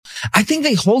I think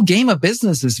the whole game of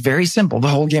business is very simple. The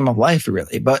whole game of life,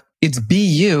 really, but it's be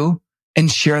you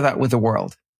and share that with the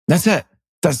world. That's it.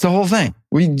 That's the whole thing.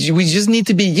 We just need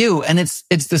to be you. And it's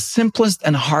the simplest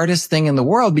and hardest thing in the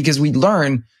world because we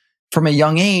learn from a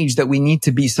young age that we need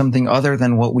to be something other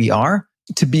than what we are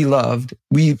to be loved.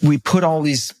 We put all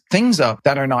these things up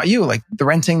that are not you, like the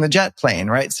renting the jet plane,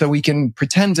 right? So we can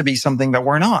pretend to be something that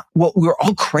we're not. What we're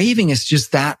all craving is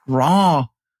just that raw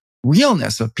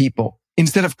realness of people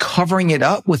instead of covering it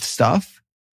up with stuff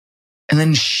and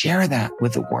then share that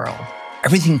with the world.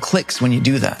 Everything clicks when you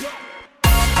do that.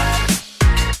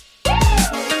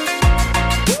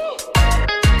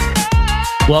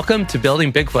 Welcome to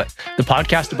Building Bigfoot, the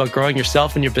podcast about growing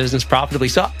yourself and your business profitably.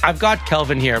 So I've got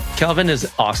Kelvin here. Kelvin is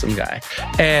an awesome guy.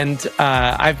 And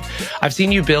I've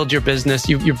seen you build your business.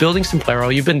 You're building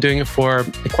Simplero. You've been doing it for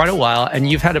quite a while,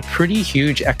 and you've had a pretty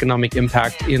huge economic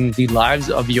impact in the lives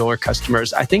of your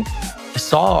customers. I think I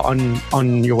saw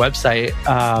on your website,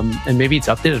 and maybe it's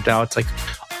updated now, it's like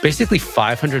basically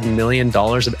 $500 million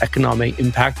of economic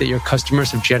impact that your customers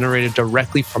have generated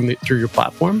directly through your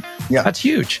platform. Yeah. That's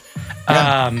huge.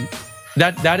 Yeah.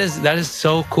 That is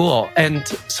so cool. And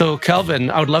so, Kelvin,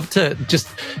 I would love to just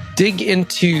dig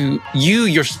into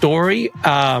your story.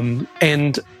 But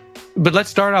let's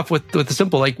start off with the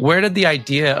simple, like, where did the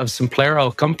idea of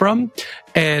Simplero come from,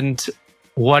 and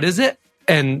what is it?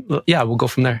 And yeah, we'll go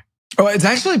from there. Oh, it's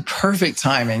actually perfect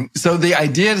timing. So the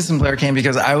idea of Simplero came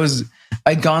because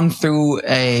I'd gone through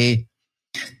at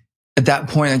that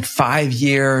point, like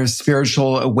 5-year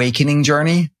spiritual awakening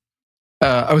journey.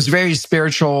 I was very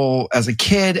spiritual as a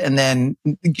kid and then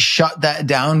shut that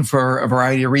down for a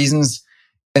variety of reasons.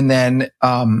 And then,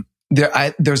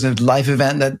 there's a life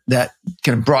event that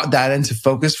kind of brought that into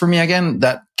focus for me again,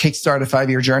 that kickstarted a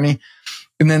 5-year journey.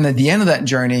 And then at the end of that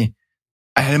journey,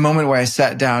 I had a moment where I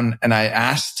sat down and I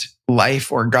asked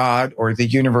life or God or the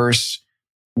universe,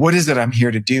 what is it I'm here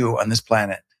to do on this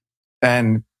planet?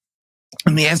 And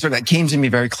the answer that came to me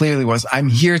very clearly was, I'm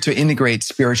here to integrate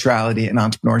spirituality and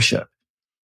entrepreneurship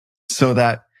so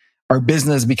that our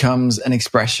business becomes an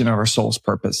expression of our soul's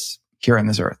purpose here on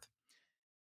this earth.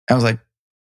 I was like,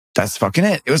 that's fucking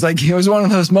it. It was one of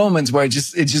those moments where it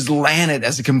just landed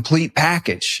as a complete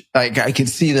package. Like, I could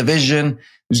see the vision.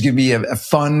 There's going to be a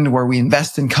fund where we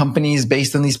invest in companies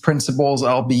based on these principles.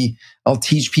 I'll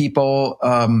teach people,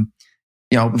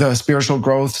 the spiritual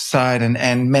growth side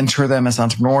and mentor them as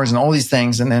entrepreneurs and all these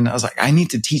things. And then I was like, I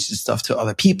need to teach this stuff to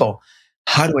other people.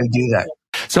 How do I do that?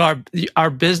 So our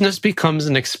business becomes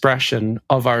an expression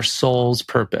of our soul's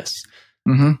purpose.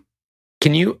 Mm-hmm.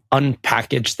 Can you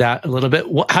unpackage that a little bit?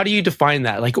 How do you define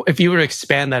that? Like, if you were to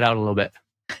expand that out a little bit.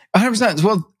 100%.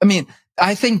 Well, I mean,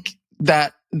 I think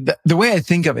that the way I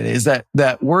think of it is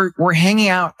that we're hanging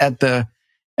out at the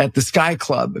Sky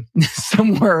Club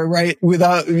somewhere, right?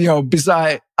 Without,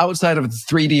 outside of the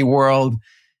 3D world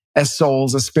as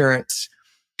souls, as spirits.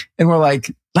 And we're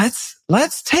like,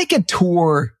 let's take a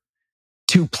tour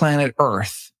to planet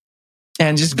Earth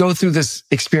and just go through this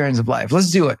experience of life.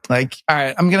 Let's do it. Like, all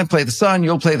right, I'm going to play the son.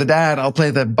 You'll play the dad. I'll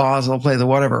play the boss. I'll play the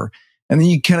whatever. And then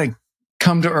you kind of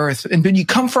come to Earth, but you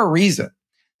come for a reason.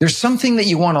 There's something that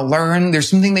you want to learn. There's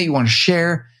something that you want to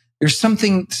share. There's some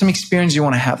experience you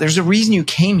want to have. There's a reason you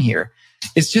came here.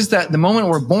 It's just that the moment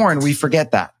we're born, we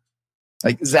forget that.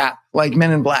 Like zap, like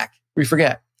Men in Black, we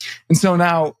forget. And so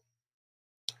now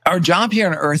our job here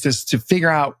on Earth is to figure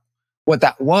out what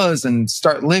that was and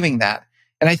start living that.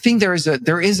 And I think there is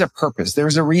a purpose.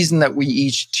 There's a reason that we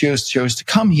each chose to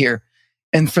come here.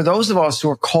 And for those of us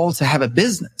who are called to have a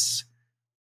business,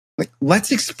 like,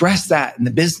 let's express that in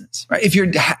the business, right? If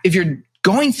you're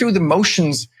going through the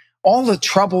motions, all the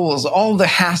troubles, all the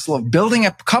hassle of building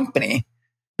a company,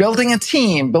 building a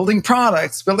team, building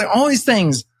products, building all these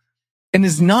things, and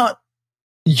is not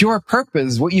your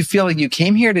purpose, what you feel like you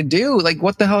came here to do, like,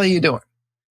 what the hell are you doing?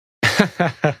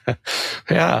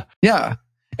 Yeah. Yeah.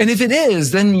 And if it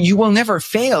is, then you will never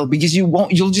fail because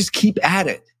you'll just keep at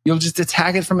it. You'll just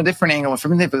attack it from a different angle,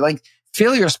 like,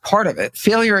 failure is part of it.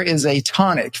 Failure is a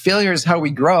tonic. Failure is how we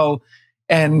grow.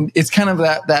 And it's kind of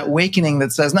that awakening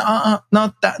that says, no,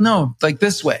 not that. No, like,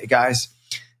 this way, guys.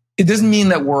 It doesn't mean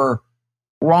that we're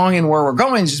wrong in where we're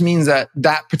going. It just means that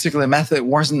particular method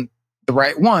wasn't the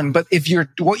right one. But if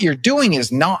what you're doing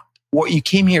is not what you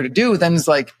came here to do, then it's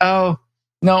like, oh,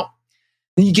 no,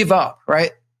 then you give up,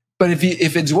 right? But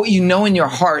if it's what you know in your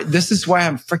heart, this is why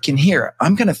I'm freaking here.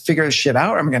 I'm going to figure this shit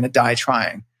out. Or I'm going to die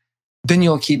trying. Then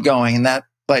you'll keep going. And that,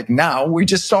 like, now we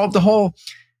just solved the whole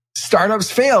startups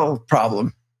fail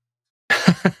problem.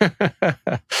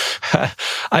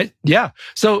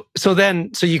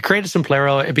 So you created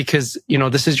Simplero because,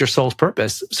 this is your soul's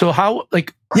purpose. So how,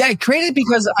 Yeah, I created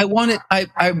because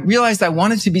I realized I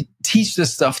wanted to teach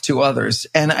this stuff to others.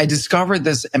 And I discovered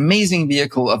this amazing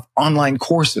vehicle of online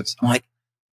courses. I'm like,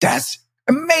 that's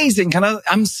amazing. I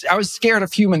was scared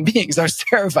of human beings. I was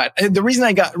terrified. And the reason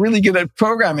I got really good at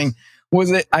programming was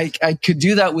that I could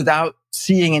do that without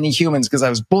seeing any humans, because I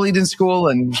was bullied in school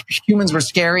and humans were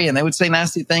scary and they would say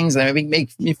nasty things and they would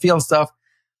make me feel stuff.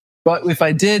 But if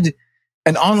I did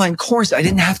an online course, I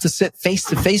didn't have to sit face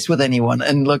to face with anyone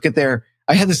and look at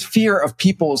I had this fear of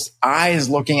people's eyes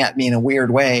looking at me in a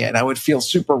weird way, and I would feel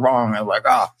super wrong. I'm like,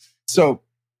 So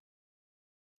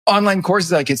online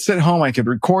courses, I could sit home, I could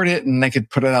record it, and I could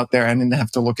put it out there. I didn't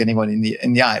have to look anyone in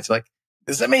the eyes. Like,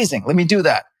 this is amazing. Let me do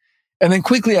that. And then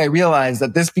quickly I realized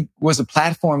that this was a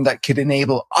platform that could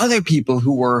enable other people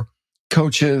who were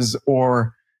coaches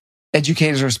or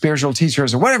educators or spiritual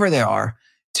teachers or whatever they are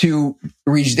to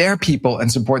reach their people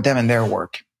and support them in their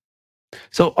work.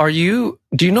 So do you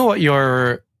know what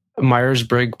your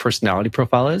Myers-Briggs personality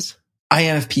profile is?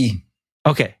 INFP.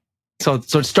 Okay. So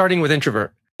it's starting with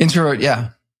introvert. Introvert, yeah.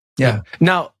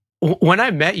 Now, when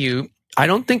I met you, I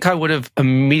don't think I would have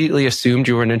immediately assumed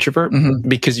you were an introvert,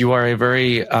 because you are a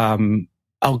very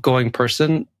outgoing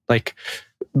person.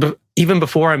 Even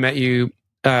before I met you,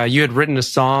 you had written a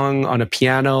song on a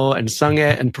piano and sung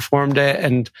it and performed it.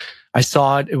 And I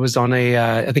saw it. It was on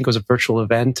I think it was a virtual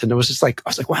event. And it was just I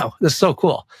was like, wow, this is so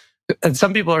cool. And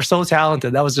some people are so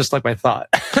talented. That was just my thought.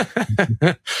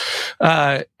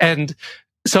 And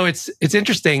so it's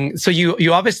interesting. So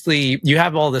you obviously, you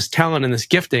have all this talent and this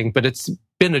gifting, but it's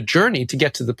been a journey to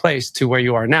get to the place to where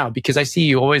you are now, because I see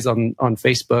you always on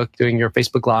Facebook doing your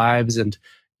Facebook lives, and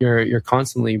you're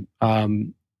constantly,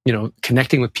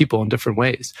 connecting with people in different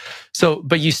ways. So,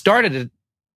 but you started it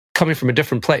coming from a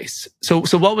different place. So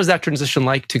what was that transition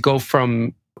like to go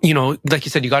from, like you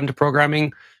said, you got into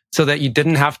programming so that you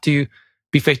didn't have to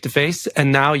be face to face,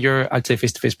 and now I'd say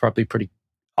face to face probably pretty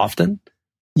often.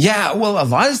 Yeah, well, a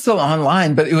lot is still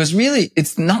online, but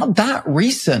it's not that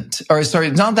recent,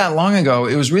 not that long ago.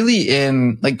 It was really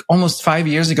in almost 5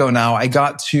 years ago now. I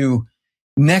got to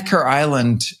Necker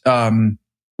Island,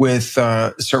 with,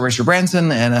 Sir Richard Branson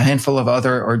and a handful of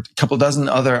a couple dozen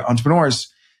other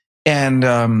entrepreneurs. And,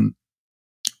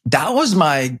 that was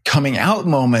my coming out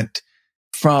moment.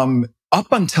 From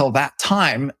up until that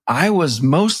time, I was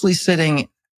mostly sitting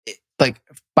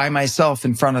by myself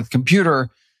in front of the computer,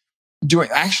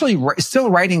 still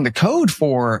writing the code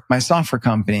for my software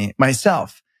company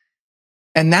myself.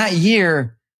 And that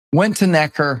year went to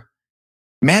Necker,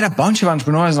 met a bunch of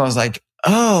entrepreneurs, and I was like,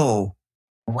 oh,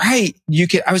 right.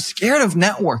 I was scared of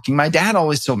networking. My dad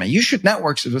always told me, you should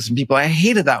network with some people. I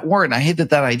hated that word and I hated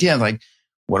that idea. I'm like,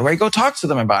 what do I go talk to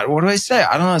them about? What do I say?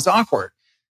 I don't know. It's awkward.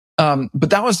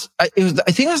 But I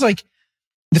think it was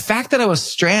the fact that I was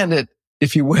stranded,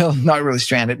 if you will, not really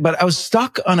stranded, but I was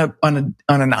stuck on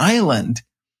an island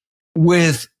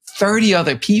with 30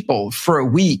 other people for a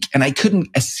week, and I couldn't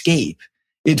escape.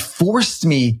 It forced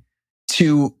me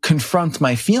to confront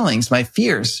my feelings, my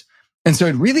fears. And so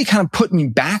it really kind of put me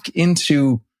back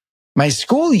into my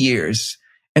school years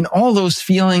and all those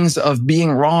feelings of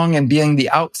being wrong and being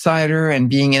the outsider and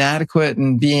being inadequate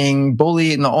and being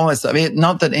bullied and all that stuff.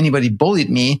 Not that anybody bullied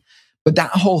me, but that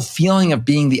whole feeling of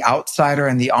being the outsider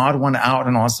and the odd one out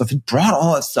and all that stuff, it brought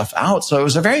all that stuff out. So it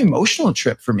was a very emotional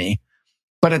trip for me.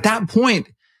 But at that point,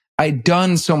 I'd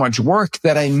done so much work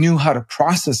that I knew how to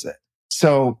process it.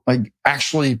 So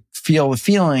actually feel the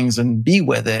feelings and be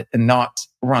with it and not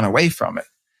run away from it.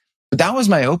 But that was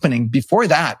my opening. Before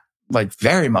that,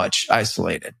 very much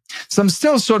isolated. So I'm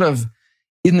still sort of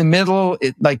in the middle,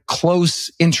 close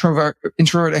introvert,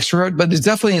 extrovert, but it's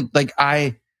definitely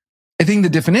I think the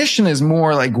definition is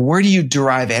more where do you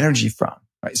derive energy from,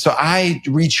 right? So I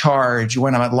recharge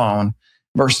when I'm alone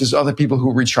versus other people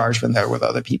who recharge when they're with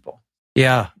other people.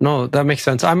 Yeah, no, that makes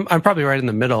sense. I'm probably right in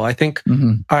the middle. I think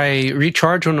I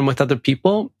recharge when I'm with other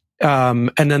people.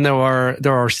 And then there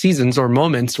are seasons or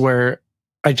moments where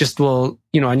I just will,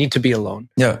 I need to be alone.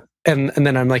 Yeah. And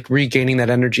then I'm regaining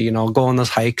that energy, and I'll go on those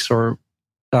hikes or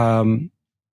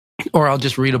I'll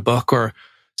just read a book or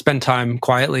spend time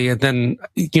quietly. And then,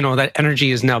 that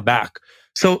energy is now back.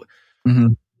 So,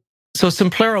 so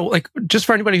Simplero, just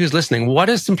for anybody who's listening, what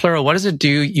is Simplero? What does it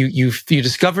do? You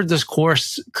discovered this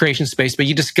course creation space, but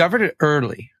you discovered it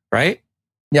early, right?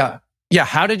 Yeah. Yeah.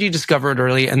 How did you discover it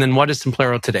early? And then what is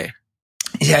Simplero today?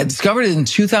 Yeah, I discovered it in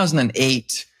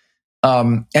 2008.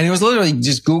 And it was literally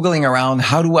just Googling around,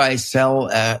 how do I sell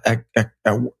a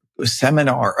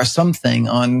seminar or something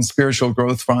on spiritual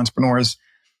growth for entrepreneurs?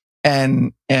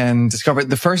 and discovered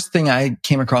the first thing I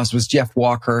came across was Jeff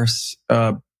Walker's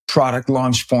product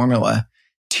launch formula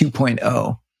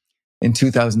 2.0 in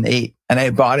 2008. And I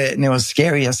bought it and it was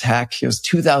scary as heck. It was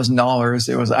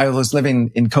 $2,000. I was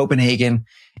living in Copenhagen.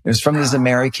 It was from this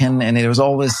American and it was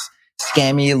all this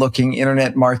scammy looking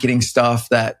internet marketing stuff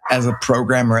that as a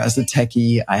programmer, as a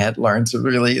techie, I had learned to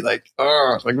really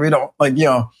we don't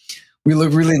we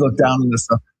really look down on this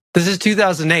stuff. This is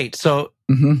 2008. So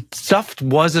stuff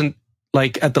wasn't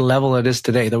like at the level it is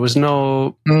today. There was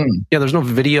no, there's no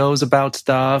videos about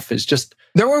stuff. It's just,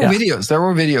 there were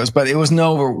videos, but it was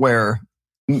nowhere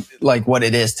like what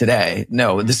it is today.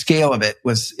 No, the scale of it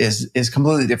is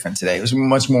completely different today. It was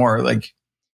much more like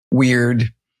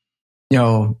weird,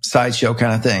 sideshow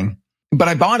kind of thing. But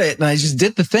I bought it and I just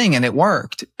did the thing and it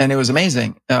worked and it was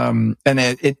amazing. And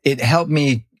it helped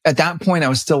me. At that point, I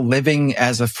was still living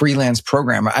as a freelance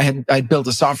programmer. I'd built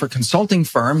a software consulting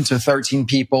firm to 13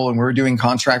 people and we were doing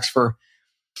contracts for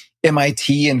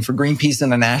MIT and for Greenpeace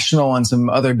International and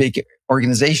some other big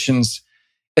organizations.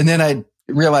 And then I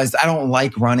realized I don't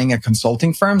like running a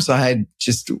consulting firm. So I had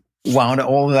just wound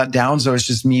all of that down. So it's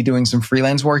just me doing some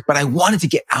freelance work, but I wanted to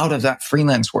get out of that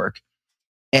freelance work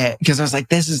because I was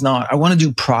like, I want to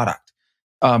do product.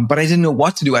 But I didn't know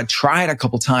what to do. I tried a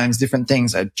couple times different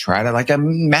things. I tried like a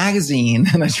magazine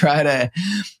and I tried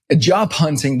a job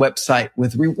hunting website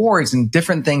with rewards and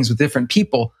different things with different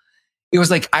people. It was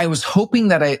like, I was hoping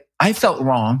that I felt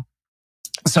wrong.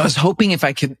 So I was hoping if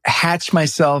I could hatch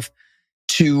myself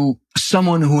to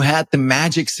someone who had the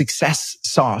magic success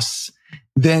sauce,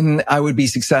 then I would be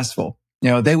successful.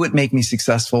 They would make me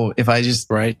successful if I just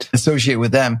associate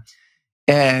with them.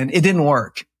 And it didn't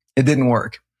work.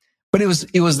 But it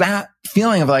was that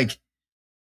feeling of like,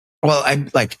 well,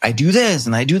 I do this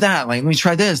and I do that. Like, let me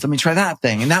try this, let me try that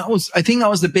thing. And I think that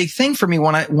was the big thing for me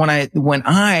when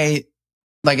I,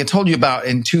 like I told you about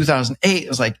in 2008, it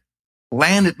was like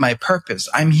landed my purpose.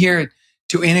 I'm here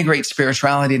to integrate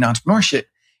spirituality and entrepreneurship. It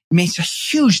makes a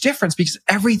huge difference because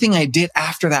everything I did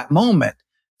after that moment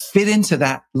fit into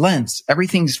that lens.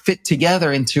 Everything's fit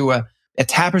together into a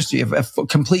tapestry of a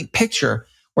complete picture.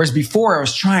 Whereas before I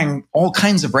was trying all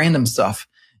kinds of random stuff.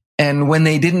 And when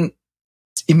they didn't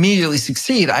immediately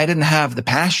succeed, I didn't have the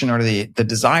passion or the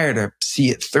desire to see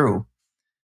it through.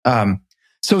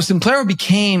 So Simplero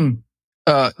became,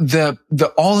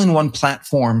 the all-in-one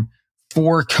platform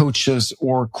for coaches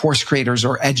or course creators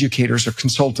or educators or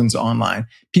consultants online.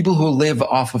 People who live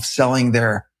off of selling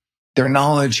their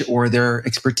knowledge or their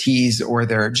expertise or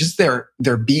their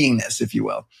beingness, if you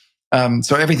will.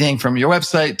 So everything from your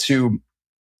website to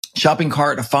shopping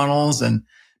cart to funnels and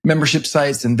membership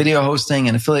sites and video hosting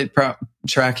and affiliate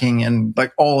tracking and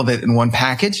like all of it in one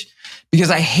package.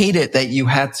 Because I hate it that you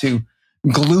had to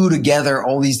glue together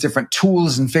all these different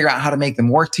tools and figure out how to make them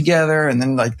work together. And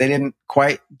then like they didn't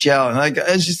quite gel. And like,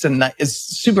 it's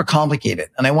super complicated.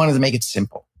 And I wanted to make it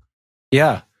simple.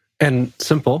 Yeah. And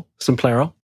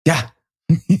Simplero. Yeah.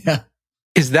 Yeah.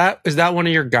 Is that one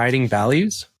of your guiding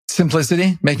values?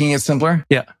 Simplicity, making it simpler.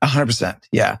 Yeah. 100%.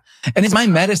 Yeah. And it's my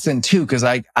medicine too. Cause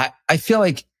I feel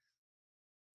like,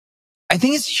 I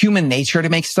think it's human nature to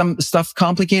make some stuff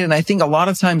complicated. And I think a lot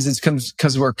of times it's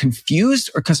because we're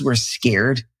confused or because we're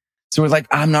scared. So we're like,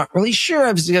 I'm not really sure.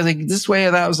 I was like this way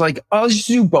or that. I was like, I'll just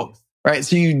do both. Right.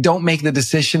 So you don't make the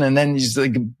decision and then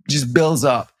just builds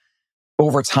up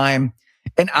over time.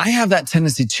 And I have that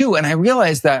tendency too. And I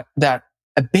realized that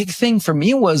a big thing for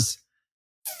me was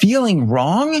feeling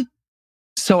wrong.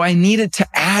 So I needed to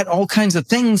add all kinds of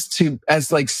things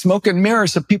as like smoke and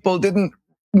mirrors so people didn't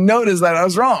notice that I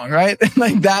was wrong, right?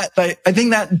 Like that, I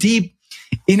think that deep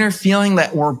inner feeling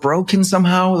that we're broken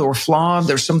somehow, that we're flawed,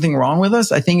 there's something wrong with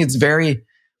us. I think it's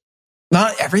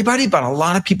not everybody, but a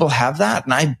lot of people have that.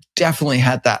 And I definitely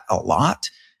had that a lot.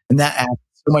 And that adds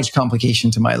so much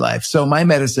complication to my life. So my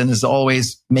medicine is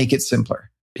always make it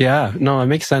simpler. Yeah, no, it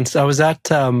makes sense. I was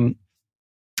at an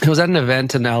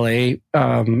event in LA,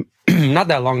 not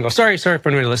that long ago. Sorry for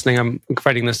anybody listening. I'm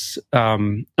fighting this.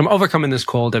 I'm overcoming this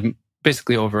cold. I'm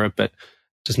basically over it, but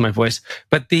just my voice.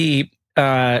 But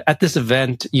at this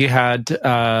event, you had,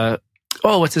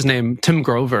 what's his name? Tim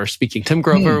Grover speaking. Tim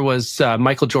Grover was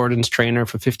Michael Jordan's trainer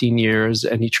for 15 years,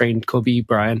 and he trained Kobe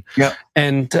Bryant. Yeah.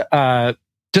 And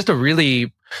just a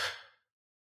really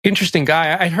interesting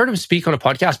guy. I'd heard him speak on a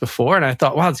podcast before, and I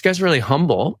thought, wow, this guy's really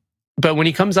humble. But when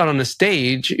he comes out on the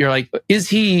stage, you're like, is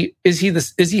he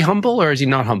humble or is he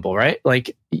not humble? Right?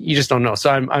 Like you just don't know.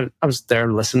 So I was there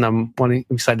and listened. I'm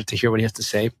excited to hear what he has to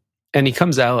say. And he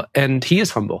comes out and he is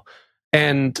humble.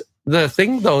 And the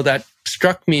thing though that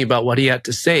struck me about what he had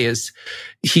to say is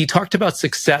he talked about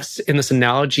success in this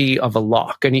analogy of a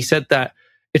lock. And he said that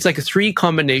it's like a 3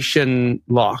 combination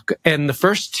lock. And the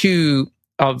first 2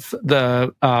 of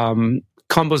the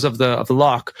combos of the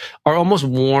lock are almost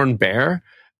worn bare.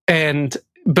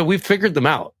 But we've figured them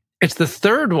out. It's the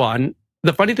third one.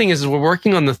 The funny thing is we're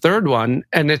working on the third one,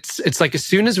 and it's like as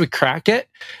soon as we crack it,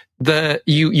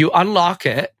 you unlock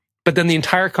it, but then the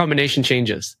entire combination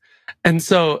changes. And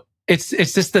so it's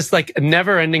just this like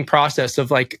never ending process of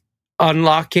like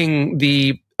unlocking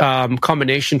the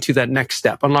combination to that next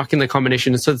step, unlocking the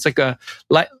combination. And so it's like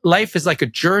life is like a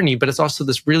journey, but it's also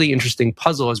this really interesting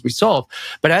puzzle as we solve.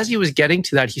 But as he was getting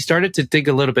to that, he started to dig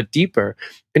a little bit deeper.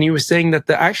 And he was saying that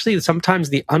actually sometimes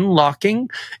the unlocking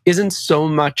isn't so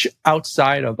much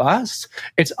outside of us.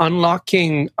 It's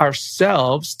unlocking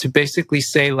ourselves to basically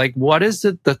say, like, what is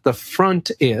it that the front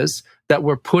is that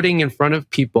we're putting in front of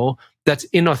people that's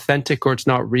inauthentic or it's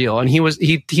not real? And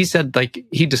he said, like,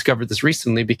 he discovered this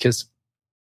recently because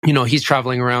he's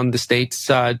traveling around the States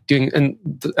doing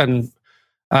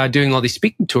all these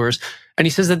speaking tours. And he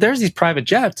says that there's these private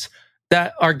jets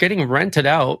that are getting rented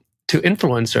out to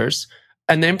influencers,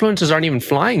 and the influencers aren't even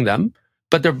flying them,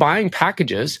 but they're buying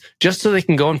packages just so they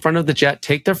can go in front of the jet,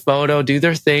 take their photo, do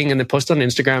their thing, and then post on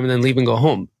Instagram and then leave and go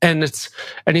home. And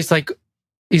he's like,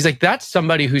 that's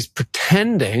somebody who's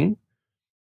pretending.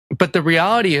 But the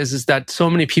reality is that so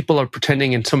many people are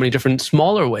pretending in so many different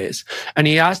smaller ways. And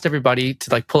he asked everybody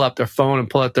to like pull up their phone and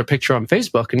pull out their picture on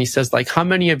Facebook. And he says, like, how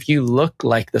many of you look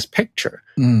like this picture?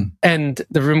 And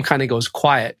the room kind of goes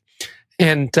quiet.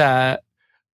 And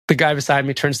the guy beside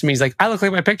me turns to me. He's like, I look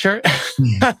like my picture.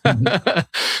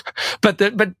 But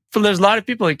there's a lot of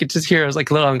people you could just hear it was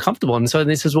like a little uncomfortable. And so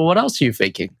he says, well, what else are you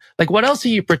faking? Like, what else are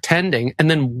you pretending?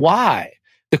 And then why?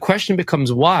 The question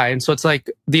becomes why. And so it's like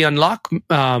the unlock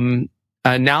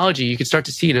analogy, you can start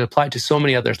to see it applied to so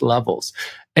many other levels.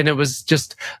 And it was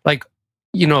just like,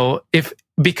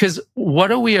 because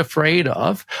what are we afraid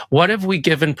of? What have we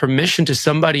given permission to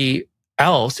somebody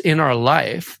else in our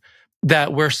life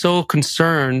that we're so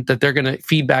concerned that they're going to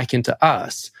feed back into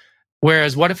us?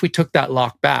 Whereas what if we took that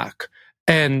lock back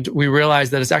and we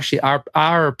realized that it's actually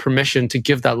our permission to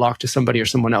give that lock to somebody or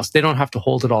someone else? They don't have to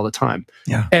hold it all the time.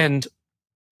 Yeah. And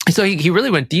so he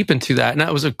really went deep into that, and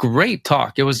that was a great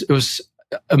talk. It was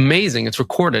amazing. It's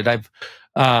recorded. I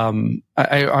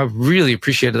really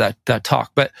appreciated that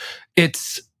talk. But it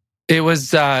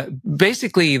was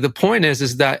basically the point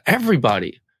is that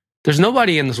there's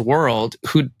nobody in this world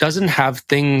who doesn't have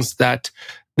things that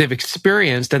they've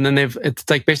experienced, and then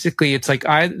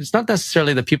it's not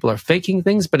necessarily that people are faking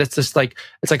things, but it's just like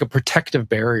it's like a protective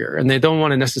barrier, and they don't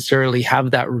want to necessarily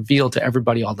have that revealed to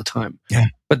everybody all the time. Yeah.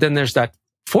 But then there's that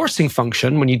forcing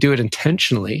function when you do it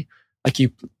intentionally, like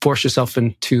you force yourself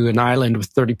into an island with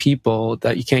 30 people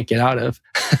that you can't get out of.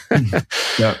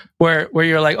 Yeah. Where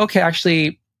you're like, okay,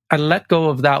 actually, I let go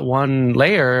of that one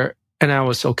layer and I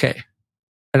was okay.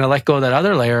 And I let go of that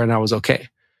other layer and I was okay.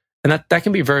 And that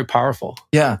can be very powerful.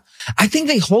 Yeah. I think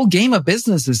the whole game of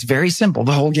business is very simple.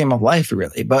 The whole game of life,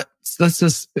 really. But let's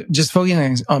just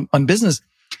focusing on business.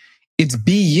 It's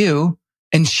be you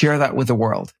and share that with the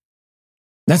world.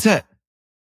 That's it.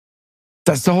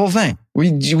 That's the whole thing.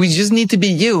 We just need to be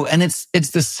you. And it's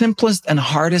the simplest and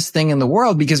hardest thing in the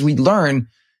world because we learn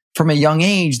from a young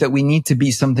age that we need to be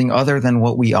something other than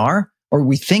what we are or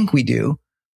we think we do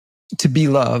to be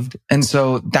loved. And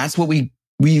so that's what we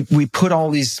put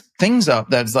all these things up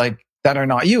that's like, that are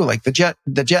not you, like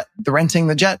the renting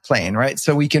the jet plane, right?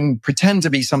 So we can pretend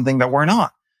to be something that we're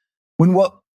not. When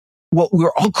what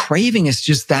we're all craving is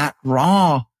just that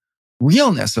raw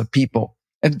realness of people.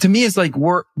 And to me, it's like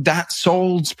that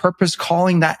soul's purpose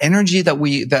calling, that energy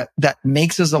that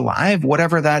makes us alive,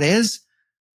 whatever that is,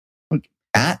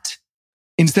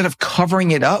 instead of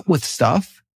covering it up with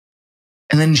stuff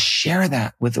and then share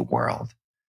that with the world.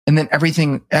 And then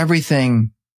everything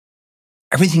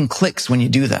clicks when you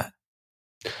do that.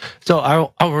 So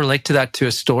I'll relate to that to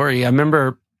a story. I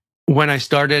remember when I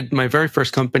started my very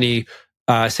first company,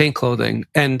 Saint Clothing,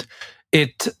 and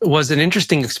it was an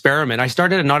interesting experiment. I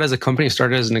started it not as a company, I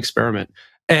started as an experiment.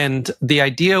 And the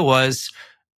idea was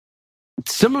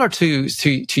similar to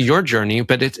your journey,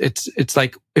 but it's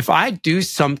like, if I do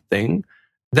something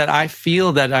that I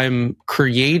feel that I'm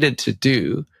created to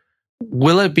do,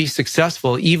 will it be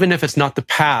successful, even if it's not the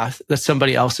path that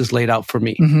somebody else has laid out for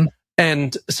me? Mm-hmm.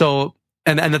 And so,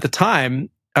 and at the time,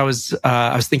 I was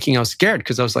thinking I was scared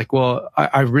because I was like, well,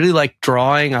 I really like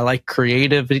drawing. I like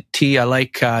creativity. I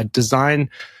like design.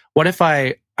 What if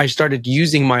I started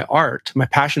using my art, my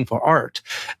passion for art,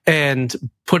 and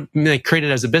create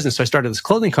it as a business? So I started this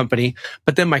clothing company.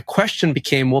 But then my question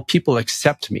became, will people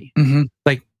accept me? Mm-hmm.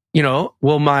 Like,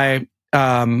 will my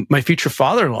my future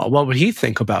father-in-law, what would he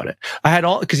think about it? I had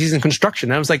because he's in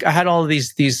construction. I was like, I had all of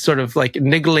these sort of like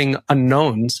niggling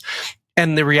unknowns.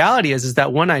 And the reality is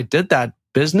that when I did that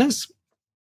business,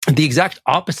 the exact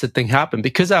opposite thing happened,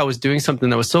 because I was doing something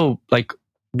that was so like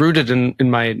rooted in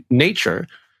my nature,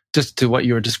 just to what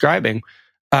you were describing.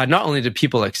 Not only did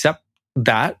people accept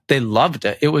that, they loved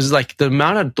it. It was like the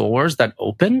amount of doors that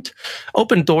opened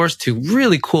doors to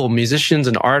really cool musicians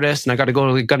and artists. And I got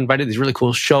invited to these really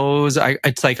cool shows.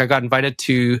 It's like I got invited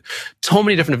to so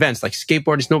many different events, like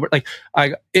skateboarding, snowboard.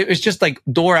 It was just like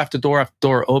door after door after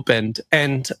door opened.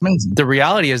 And amazing. The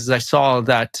reality is I saw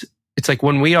that it's like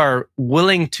when we are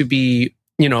willing to be,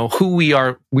 who we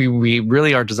are, we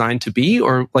really are designed to be,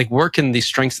 or like work in the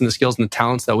strengths and the skills and the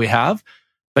talents that we have,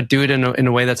 but do it in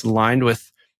a way that's aligned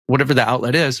with whatever the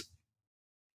outlet is,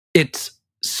 it's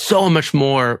so much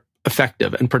more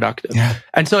effective and productive. Yeah.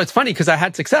 And so it's funny because I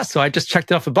had success. So I just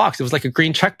checked it off a box. It was like a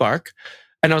green check mark.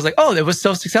 And I was like, oh, it was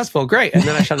so successful. Great. And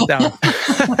then I shut it down.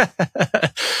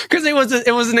 Because it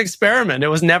was an experiment. It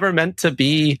was never meant to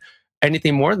be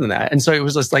anything more than that. And so it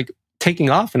was just like taking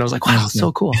off. And I was like, wow,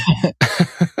 so cool.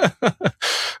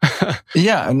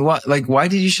 Yeah. And why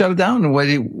did you shut it down?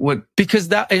 And because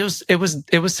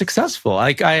it was successful.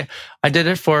 Like I did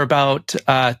it for about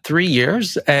 3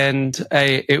 years, and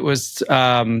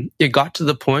it got to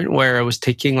the point where I was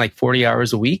taking like 40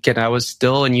 hours a week, and I was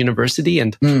still in university.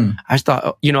 And I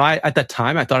thought, at that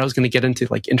time I thought I was going to get into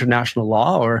like international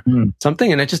law or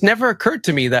something. And it just never occurred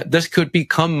to me that this could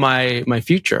become my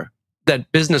future,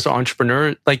 that business or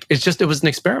entrepreneur, like it was an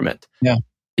experiment. Yeah.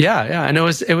 Yeah. And it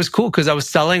was cool because I was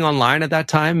selling online at that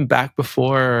time, back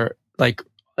before like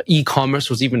e-commerce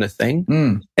was even a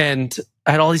thing. And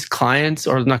I had all these clients,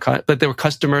 or not, but they were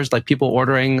customers, like people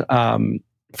ordering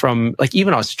from like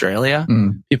even Australia,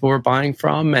 people were buying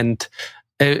from. And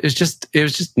it was just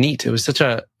neat. It was such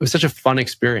a fun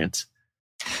experience.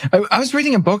 I was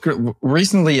reading a book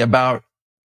recently about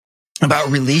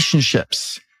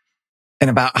relationships and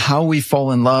about how we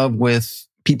fall in love with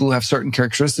people who have certain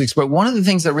characteristics. But one of the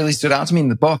things that really stood out to me in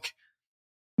the book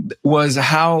was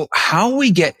how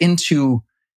we get into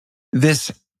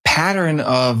this pattern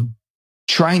of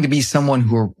trying to be someone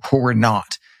who we're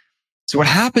not. So what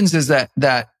happens is that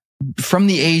from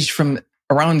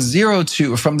zero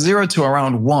to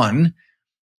around 1,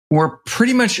 we're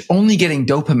pretty much only getting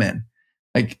dopamine.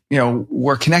 Like,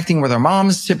 we're connecting with our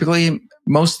moms typically,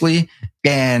 mostly.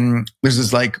 And there's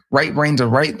this like right brain to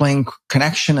right brain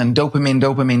connection and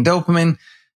dopamine.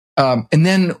 And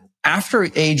then after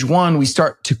age 1, we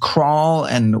start to crawl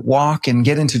and walk and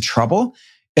get into trouble.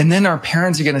 And then our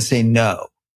parents are going to say, no,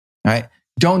 right?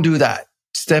 Don't do that.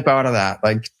 Step out of that.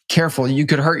 Like, careful, you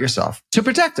could hurt yourself. To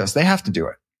protect us, they have to do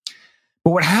it.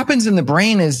 But what happens in the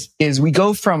brain is we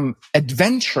go from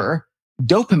adventure,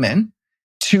 dopamine,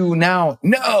 to now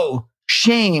no,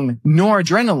 shame,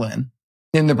 noradrenaline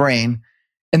in the brain.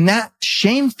 And that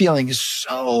shame feeling is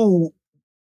so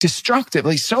destructive,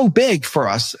 like so big for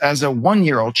us as a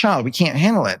 1-year-old child. We can't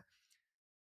handle it.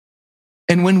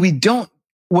 And when we don't,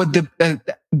 what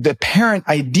the parent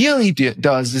ideally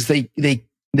does is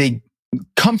they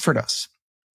comfort us,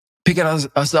 pick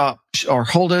us up, or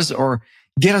hold us, or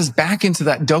get us back into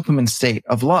that dopamine state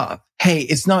of love. Hey,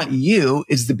 it's not you,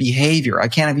 it's the behavior. I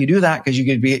can't have you do that because you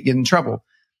could get in trouble.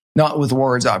 Not with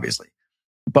words, obviously,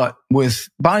 but with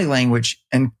body language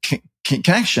and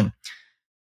connection.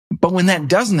 But when that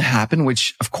doesn't happen,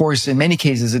 which of course in many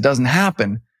cases it doesn't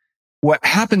happen, what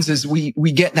happens is we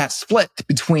get that split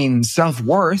between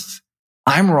self-worth,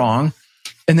 I'm wrong,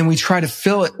 and then we try to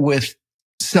fill it with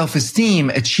self-esteem,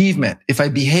 achievement. If I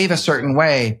behave a certain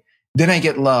way, then I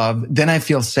get love, then I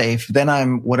feel safe, then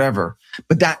I'm whatever.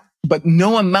 But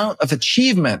no amount of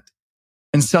achievement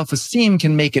and self-esteem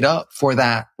can make it up for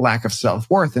that lack of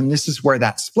self-worth. And this is where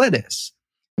that split is.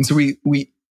 And so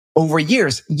we over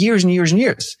years and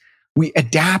years, we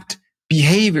adapt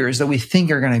behaviors that we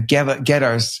think are going to get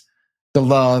us the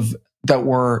love that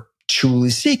we're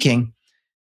truly seeking.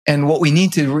 And what we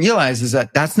need to realize is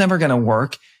that that's never going to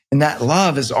work. And that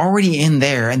love is already in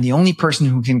there. And the only person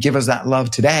who can give us that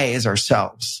love today is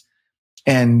ourselves.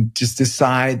 And just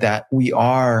decide that we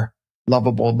are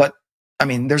lovable. But I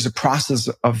mean, there's a process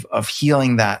of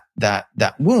healing that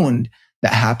wound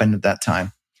that happened at that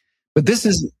time. But this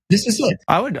is it.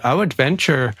 I would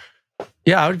venture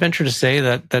to say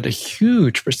that a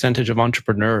huge percentage of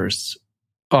entrepreneurs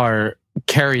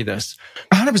carry this.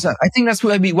 100%. I think that's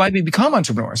why we become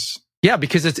entrepreneurs. Yeah,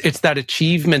 because it's that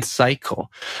achievement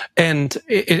cycle, and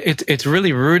it's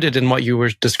really rooted in what you were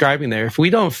describing there. If we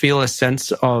don't feel a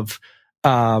sense of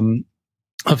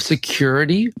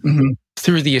security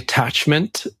through the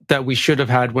attachment that we should have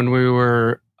had when we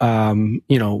were,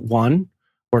 1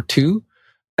 or 2.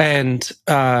 And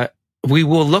we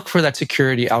will look for that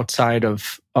security outside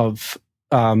of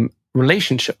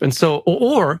relationship. And so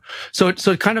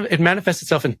it kind of, it manifests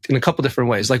itself in a couple different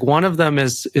ways. Like one of them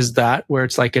is that where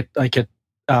it's like a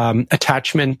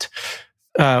attachment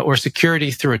or security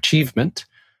through achievement.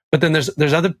 But then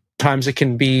there's other times it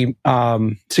can be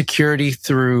security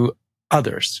through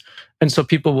others. And so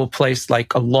people will place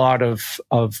like a lot of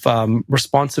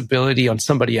responsibility on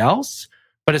somebody else,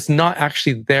 but it's not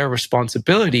actually their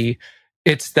responsibility.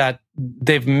 It's that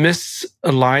they've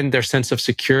misaligned their sense of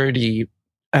security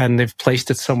and they've placed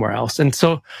it somewhere else. And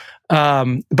so,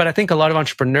 but I think a lot of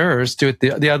entrepreneurs do it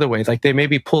the other way. Like they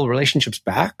maybe pull relationships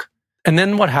back. And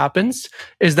then what happens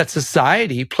is that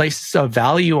society places a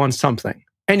value on something.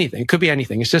 Anything. It could be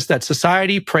anything. It's just that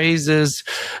society praises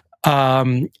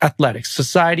athletics.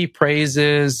 Society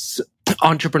praises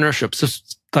entrepreneurship. So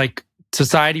like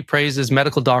society praises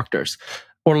medical doctors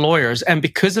or lawyers. And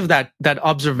because of that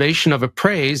observation of a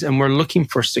praise, and we're looking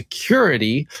for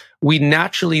security, we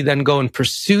naturally then go and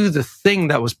pursue the thing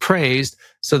that was praised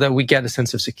so that we get a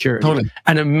sense of security. Totally.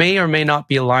 And it may or may not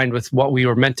be aligned with what we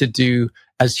were meant to do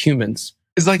as humans.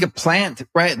 It's like a plant,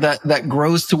 right? That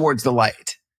grows towards the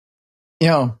light.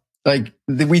 Like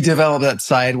we develop that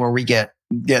side where we get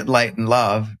light and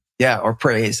love. Yeah. Or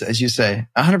praise, as you say.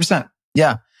 100%.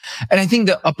 Yeah. And I think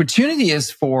the opportunity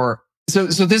is so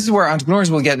this is where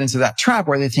entrepreneurs will get into that trap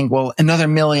where they think, well, another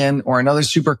million or another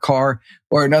supercar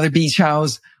or another beach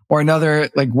house or another,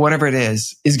 like whatever it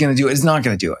is going to do it. It's not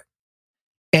going to do it.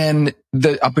 And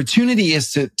the opportunity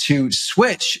is to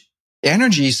switch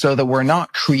energy so that we're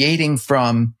not creating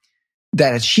from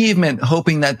that achievement,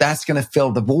 hoping that that's going to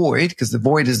fill the void because the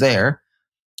void is there,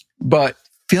 but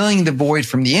filling the void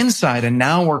from the inside. And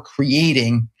now we're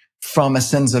creating from a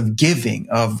sense of giving,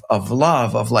 of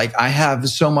love, of like, I have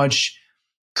so much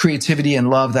creativity and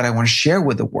love that I want to share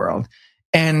with the world.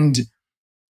 And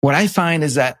what I find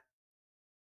is that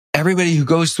everybody who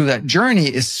goes through that journey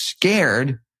is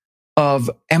scared of,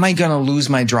 am I going to lose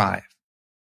my drive?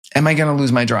 Am I going to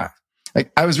lose my drive?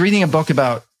 Like I was reading a book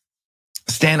about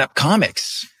stand-up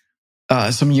comics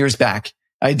some years back.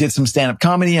 I did some stand-up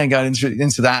comedy. I got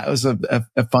into that. It was a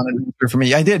fun adventure for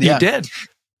me. I did. Yeah. You did.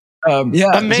 Yeah.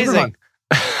 Amazing.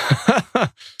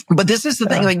 But this is the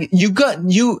thing. Like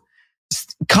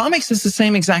comics is the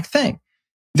same exact thing.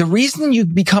 The reason you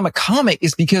become a comic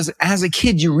is because as a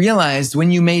kid, you realized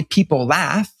when you made people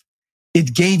laugh,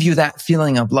 it gave you that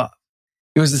feeling of love.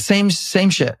 It was the same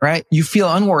shit, right? You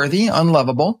feel unworthy,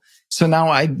 unlovable. So now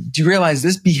I do realize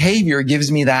this behavior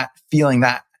gives me that feeling,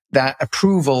 that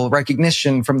approval,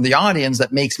 recognition from the audience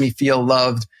that makes me feel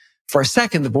loved for a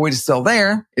second. The void is still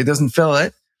there. It doesn't fill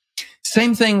it.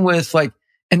 Same thing with like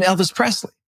an Elvis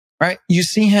Presley, right? You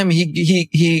see him,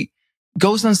 he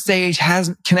goes on stage,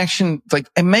 has connection, like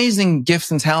amazing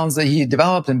gifts and talents that he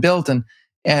developed and built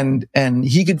and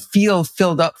he could feel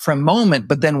filled up for a moment.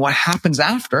 But then what happens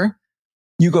after?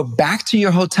 You go back to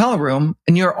your hotel room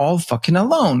and you're all fucking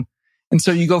alone. And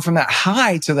so you go from that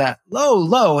high to that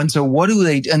low. And so what do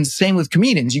they, and same with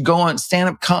comedians. You go on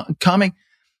stand-up comic,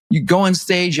 you go on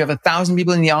stage, you have 1,000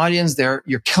 people in the audience.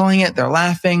 You're killing it. They're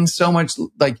laughing so much,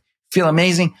 like feel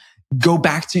amazing. Go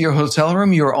back to your hotel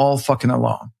room. You're all fucking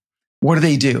alone. What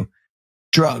do?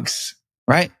 Drugs,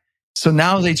 right? So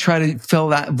now they try to fill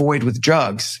that void with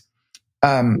drugs.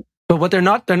 But what they're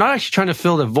not actually trying to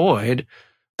fill the void.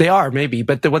 They are maybe,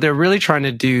 but what they're really trying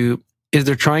to do is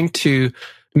they're trying to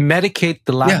medicate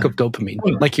the lack of dopamine,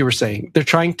 like you were saying. They're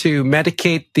trying to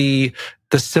medicate the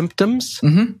symptoms,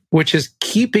 which is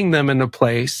keeping them in a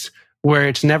place where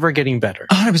it's never getting better.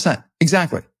 100%.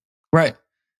 Exactly. Right.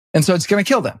 And so it's going to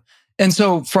kill them. And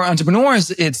so for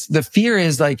entrepreneurs, it's the fear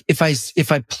is like, if I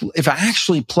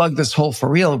actually plug this hole for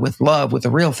real with love, with the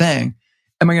real thing,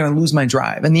 am I going to lose my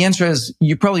drive? And the answer is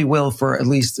you probably will for at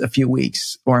least a few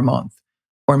weeks or a month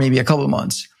or maybe a couple of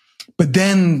months. But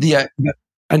then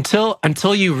until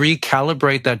you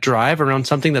recalibrate that drive around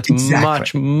something that's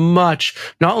much,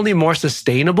 not only more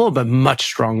sustainable, but much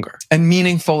stronger. And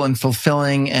meaningful and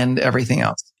fulfilling and everything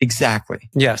else. Exactly.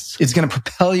 Yes. It's going to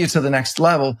propel you to the next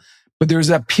level. But there's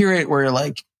that period where you're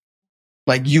like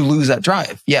you lose that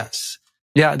drive. Yes.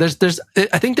 Yeah.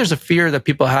 I think there's a fear that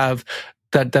people have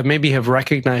that maybe have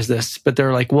recognized this, but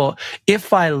they're like, well,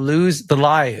 if I lose, the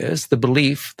lie is, the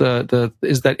belief,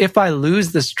 is that if I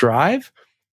lose this drive,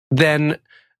 then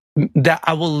that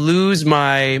I will lose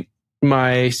my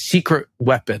secret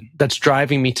weapon that's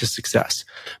driving me to success.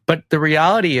 But the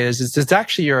reality is it's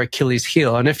actually your Achilles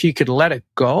heel. And if you could let it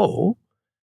go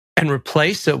and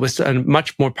replace it with a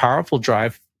much more powerful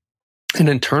drive, an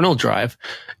internal drive,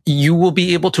 you will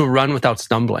be able to run without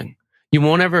stumbling. You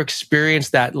won't ever experience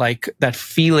that, like that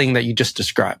feeling that you just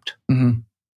described,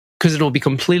 because it will be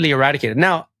completely eradicated.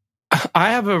 Now,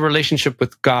 I have a relationship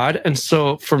with God. And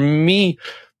so for me,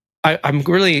 I'm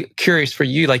really curious for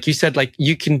you. Like you said, like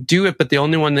you can do it, but the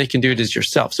only one that can do it is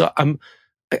yourself.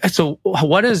 So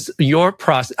what is your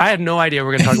process? I had no idea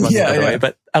we're going to talk about this, by the way,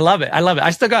 but I love it.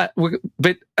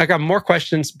 I got more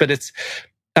questions, but it's,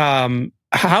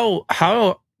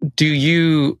 how do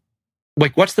you,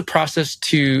 like, what's the process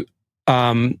to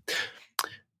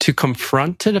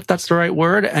confront it, if that's the right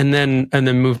word, and then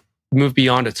move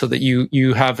beyond it so that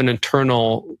you have an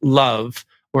internal love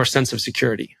or a sense of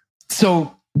security?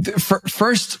 So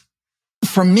first,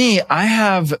 for me,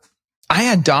 I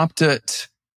adopted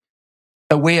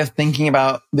a way of thinking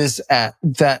about this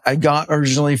that I got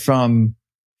originally from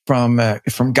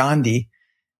Gandhi,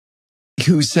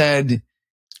 who said,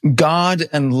 God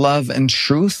and love and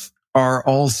truth are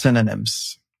all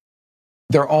synonyms.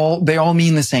 They all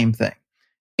mean the same thing.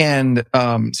 And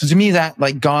so to me, that,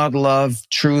 like, God, love,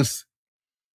 truth,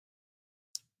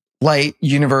 light,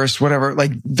 universe, whatever,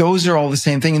 like those are all the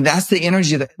same thing. And that's the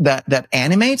energy that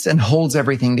animates and holds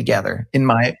everything together in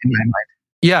my mind.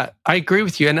 Yeah, I agree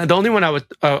with you. And the only one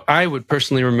I would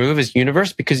personally remove is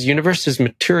universe, because universe is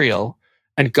material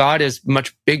and God is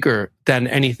much bigger than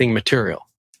anything material.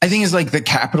 I think it's like the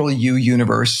capital U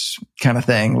universe kind of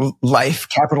thing, life,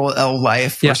 capital L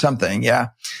life, or something. Yeah.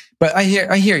 But I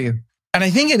hear you. And I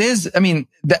think it is, I mean,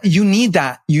 that you need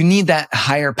that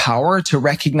higher power to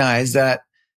recognize that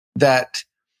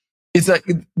it's like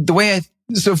the way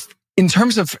so in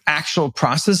terms of actual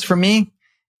process for me,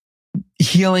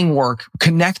 healing work,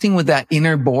 connecting with that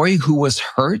inner boy who was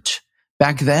hurt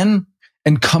back then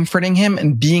and comforting him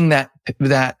and being that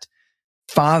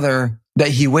father that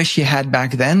he wished he had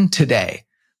back then today.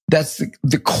 That's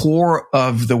the core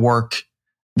of the work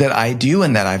that I do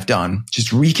and that I've done. Just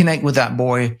reconnect with that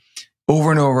boy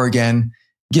over and over again,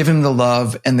 give him the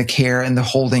love and the care and the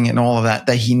holding and all of that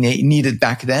he needed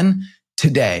back then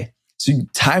today. So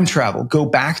time travel, go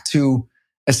back to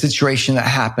a situation that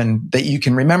happened that you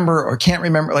can remember or can't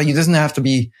remember. Like, it doesn't have to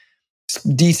be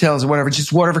details or whatever,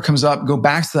 just whatever comes up, go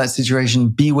back to that situation,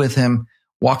 be with him,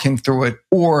 walk him through it,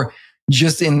 or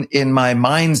just in my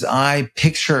mind's eye,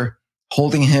 picture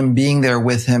holding him, being there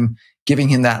with him, giving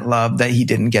him that love that he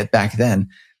didn't get back then.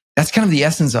 That's kind of the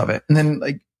essence of it. And then,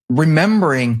 like,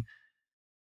 remembering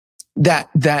that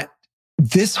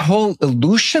this whole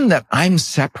illusion that I'm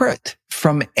separate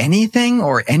from anything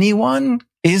or anyone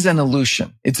is an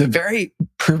illusion. It's a very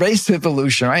pervasive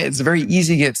illusion, right? It's very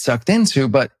easy to get sucked into,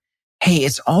 but hey,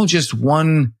 it's all just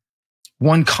one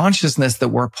consciousness that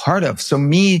we're part of. So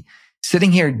me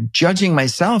sitting here judging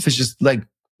myself is just like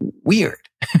weird.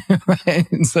 Right?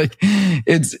 It's like,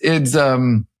 it's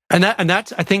and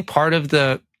that's, I think, part of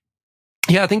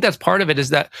I think that's part of it,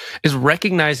 is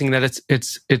recognizing that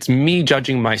it's me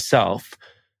judging myself.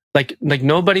 Like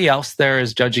nobody else there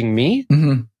is judging me.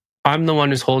 Mm-hmm. I'm the one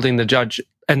who's holding the judge.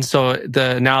 And so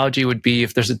the analogy would be,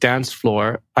 if there's a dance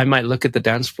floor, I might look at the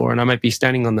dance floor and I might be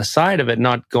standing on the side of it,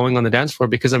 not going on the dance floor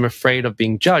because I'm afraid of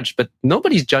being judged, but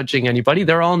nobody's judging anybody.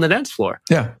 They're all on the dance floor.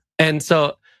 Yeah. And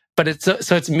so, but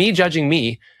it's me judging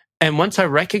me. And once I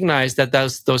recognize that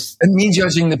those and me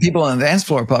judging the people on the dance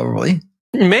floor, probably.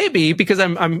 Maybe because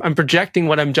I'm projecting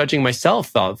what I'm judging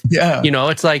myself of. Yeah. You know,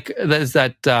 it's like there's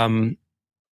that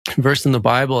verse in the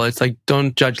Bible. It's like,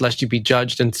 don't judge lest you be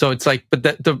judged. And so it's like, but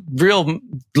the real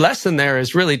lesson there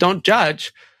is really don't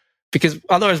judge, because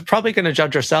otherwise we're probably going to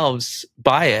judge ourselves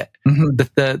by it. Mm-hmm.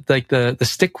 The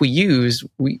stick we use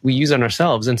on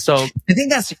ourselves. And so I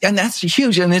think that's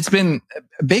huge. And it's been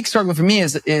a big struggle for me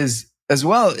is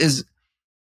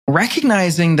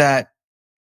recognizing that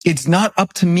it's not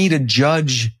up to me to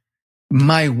judge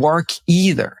my work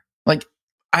either. Like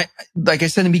I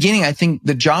said in the beginning, I think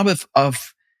the job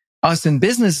of us in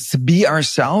business is to be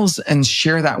ourselves and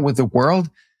share that with the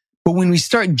world. But when we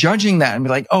start judging that and be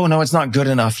like, oh no, it's not good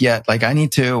enough yet. Like, I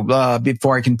need to,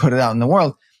 before I can put it out in the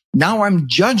world. Now I'm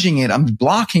judging it. I'm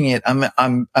blocking it.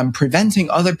 I'm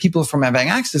preventing other people from having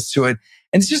access to it.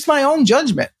 And it's just my own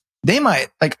judgment. I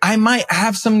might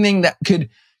have something that could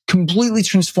completely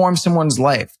transform someone's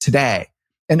life today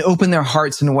and open their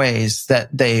hearts in ways that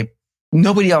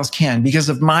nobody else can, because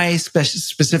of my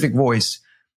specific voice.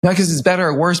 Not because it's better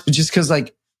or worse, but just because,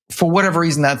 like, for whatever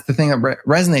reason, that's the thing that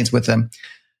resonates with them.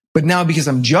 But now, because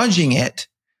I'm judging it,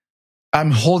 I'm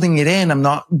holding it in. I'm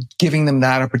not giving them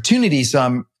that opportunity.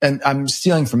 So I'm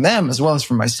stealing from them as well as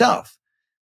from myself.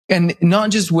 And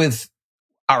not just with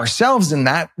ourselves in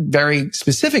that very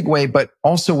specific way, but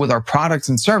also with our products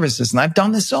and services. And I've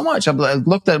done this so much. I've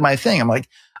looked at my thing. I'm like,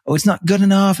 oh, it's not good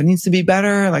enough. It needs to be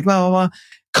better. Like, blah, blah, blah.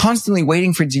 Constantly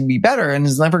waiting for it to be better. And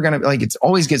it's never going to, like, it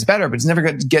always gets better, but it's never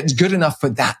going to get good enough for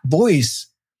that voice.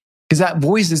 Because that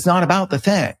voice is not about the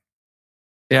thing.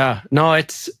 Yeah, no,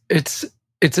 it's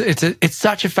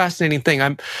such a fascinating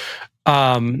thing.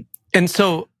 And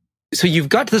so you've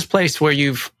got to this place where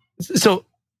you're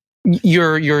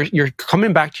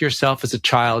coming back to yourself as a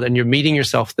child, and you're meeting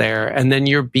yourself there, and then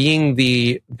you're being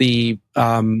the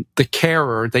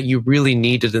carer that you really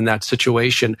needed in that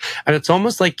situation. And it's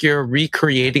almost like you're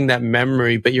recreating that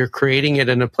memory, but you're creating it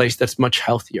in a place that's much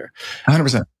healthier.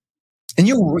 100%. And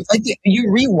you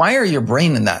rewire your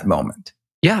brain in that moment.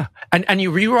 Yeah. And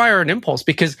you rewire an impulse,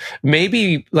 because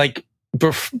maybe like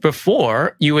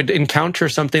before you would encounter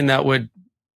something that would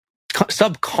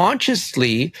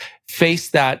subconsciously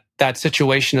face that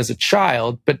situation as a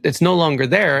child, but it's no longer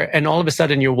there. And all of a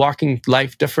sudden you're walking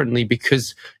life differently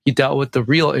because you dealt with the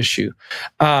real issue.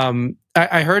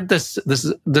 I heard this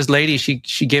lady,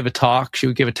 she gave a talk, she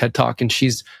would give a TED talk, and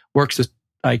she's works with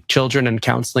like children and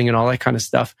counseling and all that kind of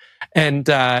stuff. And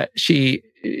she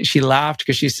laughed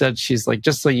because she said, she's like,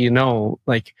 just so you know,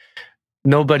 like,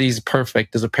 nobody's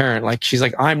perfect as a parent. Like, she's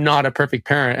like, I'm not a perfect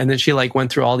parent. And then she like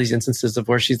went through all these instances of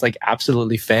where she's like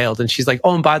absolutely failed. And she's like,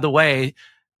 oh, and by the way,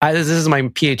 this is my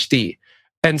PhD.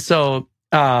 And so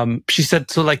she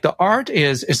said, so like the art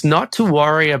is not to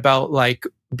worry about like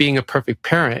being a perfect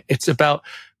parent. It's about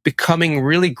becoming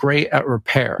really great at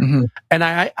repair. Mm-hmm. And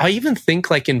I even think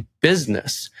like in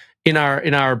business, in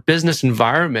our business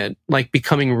environment, like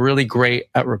becoming really great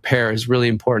at repair is really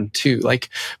important too. Like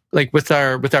with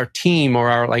our team, or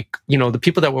our, like, you know, the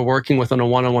people that we're working with on a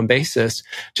one-on-one basis,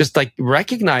 just like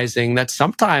recognizing that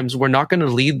sometimes we're not going to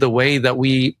lead the way that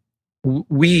we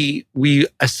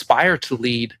aspire to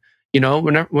lead. You know,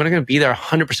 we're not going to be there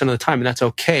 100% of the time, and that's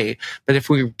okay. But if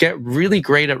we get really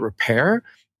great at repair,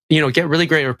 you know, get really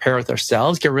great at repair with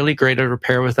ourselves, get really great at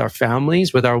repair with our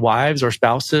families, with our wives or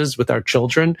spouses, with our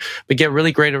children, but get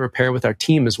really great at repair with our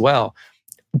team as well.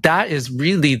 That is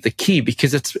really the key,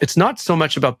 because it's not so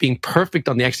much about being perfect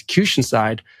on the execution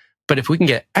side, but if we can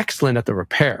get excellent at the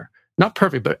repair, not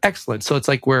perfect, but excellent. So it's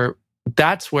like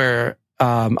that's where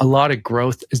a lot of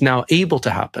growth is now able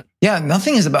to happen. Yeah,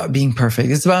 nothing is about being perfect.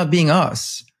 It's about being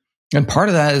us. And part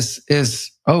of that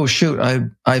is oh shoot,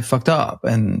 I fucked up,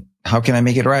 and how can I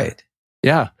make it right?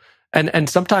 Yeah. And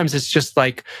sometimes it's just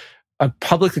like I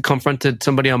publicly confronted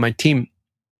somebody on my team,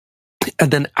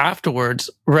 and then afterwards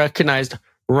recognized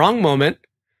wrong moment,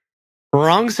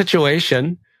 wrong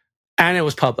situation, and it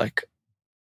was public.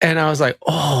 And I was like,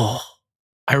 oh,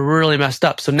 I really messed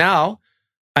up. So now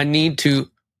I need to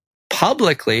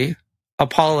publicly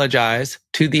apologize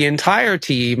to the entire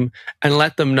team and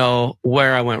let them know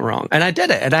where I went wrong. And I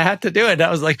did it, and I had to do it. And I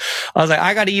was like,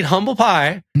 I got to eat humble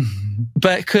pie,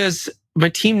 but because my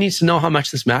team needs to know how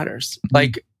much this matters.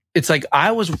 Like, it's like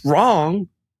I was wrong,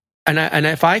 and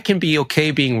if I can be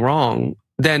okay being wrong,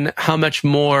 then how much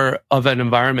more of an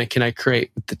environment can I create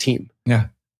with the team? Yeah.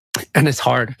 And it's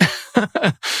hard.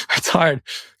 It's hard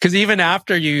because even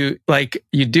after you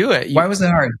do it. Why was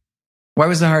it hard? Why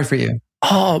was it hard for you?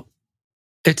 Oh,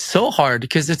 it's so hard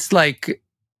because it's like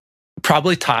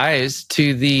probably ties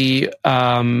to the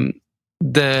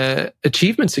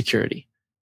achievement security.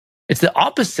 It's the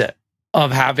opposite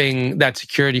of having that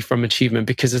security from achievement,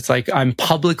 because it's like I'm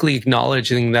publicly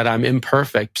acknowledging that I'm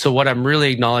imperfect. So what I'm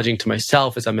really acknowledging to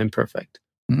myself is I'm imperfect.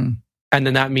 Mm. And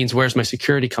then that means, where's my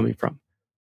security coming from?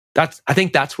 I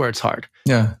think that's where it's hard.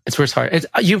 Yeah. It's where it's hard.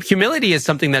 Humility is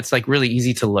something that's like really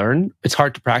easy to learn. It's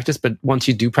hard to practice, but once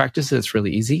you do practice it, it's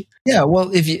really easy. Yeah. Well,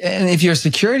 if your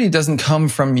security doesn't come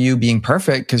from you being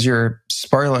perfect, because you're,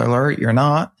 spoiler alert, you're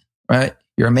not, right?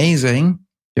 You're amazing.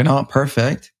 You're not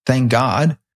perfect. Thank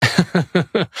God.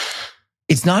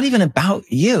 It's not even about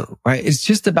you, right? It's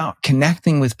just about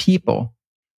connecting with people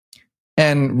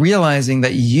and realizing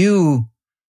that you,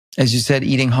 as you said,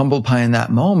 eating humble pie in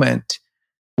that moment,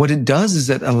 what it does is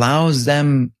it allows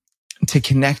them to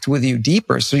connect with you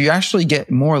deeper. So you actually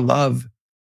get more love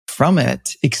from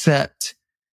it, except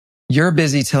you're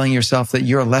busy telling yourself that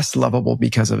you're less lovable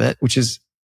because of it, which is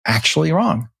actually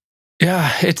wrong.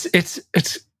 Yeah. It's,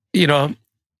 you know,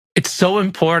 it's so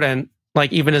important.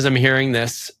 Like, even as I'm hearing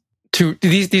this,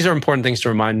 these are important things to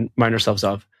remind ourselves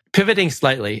of. Pivoting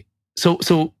slightly.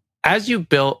 So as you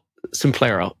built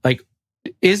Simplero, like,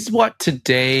 is what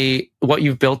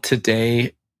you've built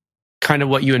today kind of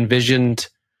what you envisioned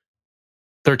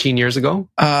 13 years ago?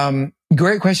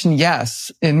 Great question.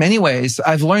 Yes. In many ways,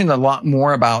 I've learned a lot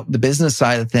more about the business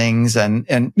side of things and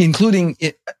including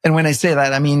it. And when I say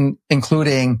that, I mean,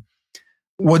 including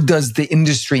what does the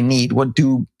industry need? What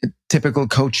do typical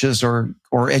coaches or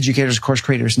educators, course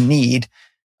creators need?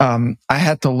 I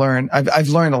had to learn, I've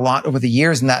learned a lot over the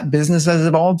years, and that business has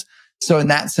evolved. So in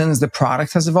that sense, the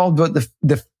product has evolved, but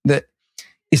the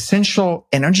essential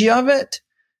energy of it,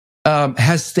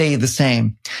 has stayed the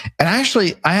same. And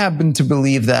actually, I happen to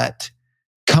believe that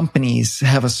companies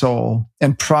have a soul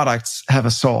and products have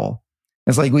a soul.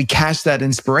 It's like we catch that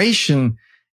inspiration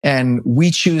and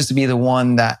we choose to be the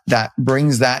one that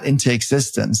brings that into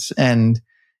existence. And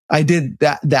I did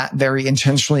that very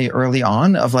intentionally early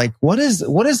on of like, what is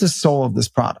the soul of this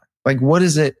product? Like, what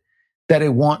is it that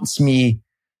it wants me?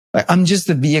 Like, I'm just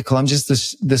the vehicle. I'm just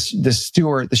the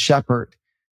steward, the shepherd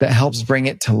that helps bring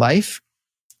it to life.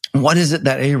 What is it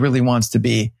that it really wants to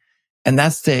be? And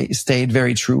that's stayed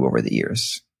very true over the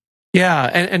years. Yeah.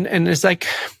 And it's like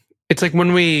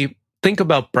when we think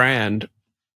about brand,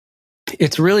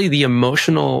 it's really the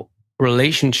emotional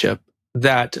relationship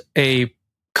that a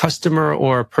customer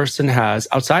or a person has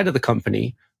outside of the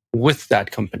company with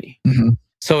that company. Mm-hmm.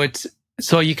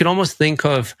 So you can almost think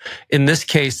of, in this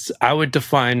case, I would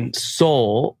define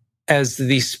soul as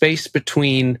the space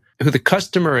between who the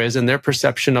customer is and their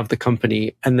perception of the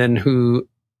company, and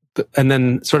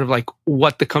then sort of like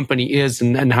what the company is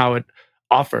and how it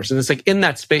offers. And it's like in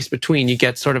that space between, you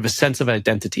get sort of a sense of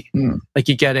identity. Like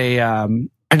you get and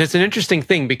it's an interesting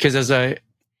thing because as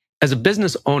a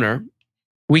business owner,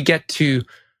 we get to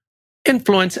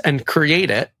influence and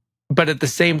create it, but at the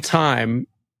same time,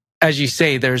 as you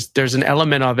say, there's an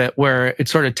element of it where it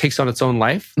sort of takes on its own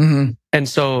life. Mm-hmm. And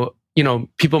so,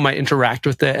 people might interact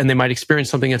with it and they might experience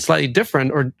something that's slightly different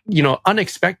or,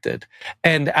 unexpected.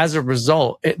 And as a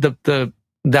result,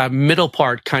 that middle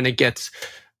part kind of gets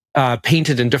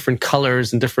painted in different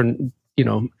colors and different,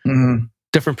 mm-hmm.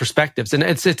 different perspectives. And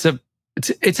it's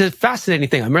a fascinating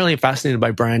thing. I'm really fascinated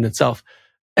by brand itself.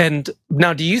 And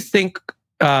now, do you think,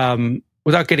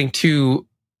 without getting too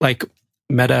like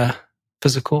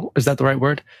metaphysical, is that the right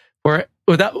word? Or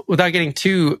without getting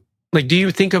too, like, do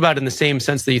you think about it in the same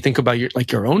sense that you think about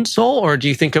your own soul, or do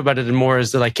you think about it more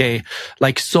as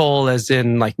like soul, as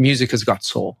in like music has got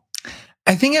soul?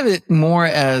 I think of it more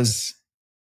as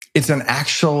it's an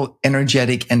actual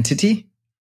energetic entity.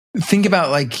 Think about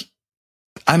like,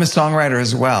 I'm a songwriter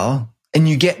as well, and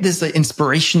you get this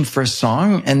inspiration for a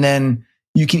song, and then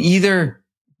you can either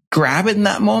grab it in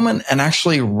that moment and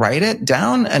actually write it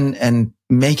down and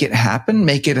make it happen,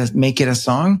 make it a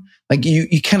song. Like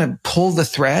you kind of pull the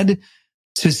thread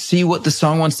to see what the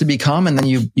song wants to become, and then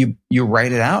you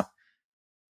write it out.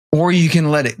 Or you can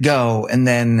let it go, and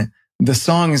then the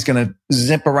song is going to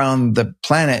zip around the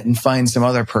planet and find some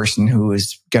other person who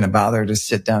is going to bother to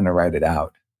sit down to write it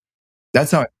out.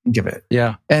 That's how I think of it.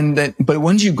 Yeah. But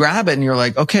once you grab it and you're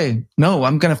like, okay, no,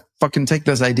 I'm going to fucking take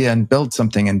this idea and build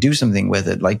something and do something with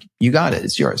it. Like, you got it.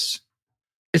 It's yours.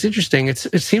 It's interesting. It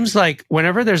seems like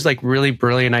whenever there's like really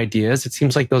brilliant ideas, it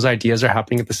seems like those ideas are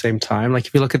happening at the same time. Like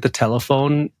if you look at the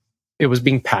telephone, it was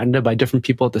being patented by different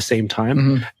people at the same time.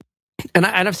 Mm-hmm. And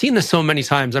I've seen this so many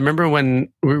times. I remember when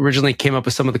we originally came up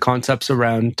with some of the concepts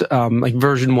around like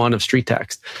version 1 of Street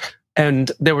Text. And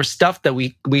there was stuff that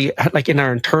we had like in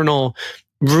our internal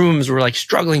rooms, we're like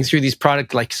struggling through these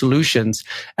product like solutions.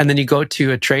 And then you go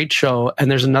to a trade show and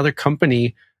there's another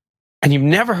company and you've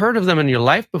never heard of them in your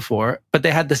life before, but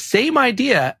they had the same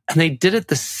idea and they did it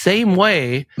the same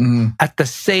way at the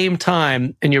same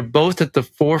time. And you're both at the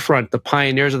forefront, the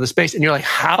pioneers of the space. And you're like,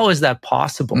 how is that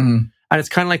possible? And it's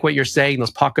kind of like what you're saying, those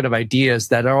pocket of ideas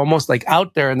that are almost like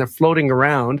out there and they're floating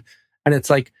around. And it's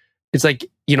like,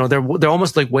 they're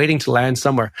almost like waiting to land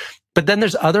somewhere. But then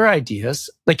there's other ideas.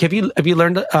 Like, have you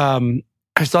learned,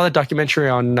 I saw that documentary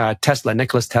on Tesla,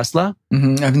 Nikola Tesla.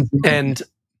 And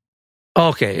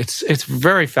okay, it's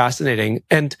very fascinating.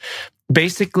 And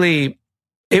basically,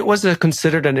 it was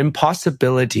considered an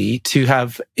impossibility to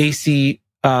have AC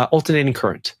alternating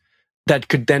current that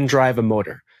could then drive a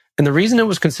motor. And the reason it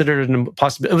was considered an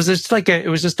impossibility, it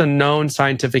was just a known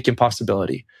scientific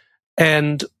impossibility.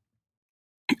 And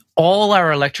all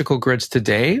our electrical grids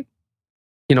today,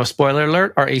 spoiler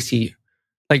alert, are AC,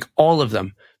 like all of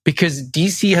them. Because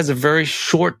DC has a very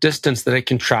short distance that it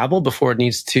can travel before it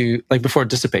needs to, like before it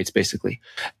dissipates, basically.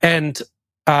 And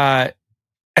the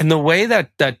way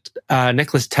that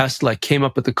Nikola Tesla came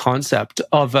up with the concept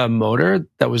of a motor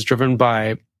that was driven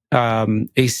by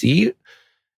AC,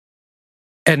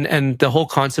 and the whole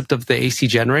concept of the AC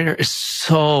generator is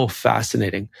so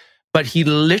fascinating. But he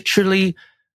literally,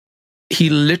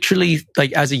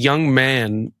 like as a young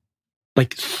man,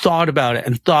 like thought about it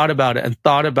and thought about it and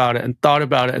thought about it and thought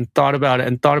about it and thought about it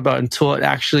and thought about it until it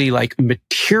actually like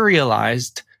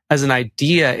materialized as an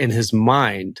idea in his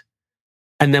mind.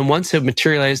 And then once it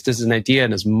materialized as an idea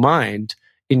in his mind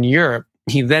in Europe,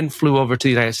 he then flew over to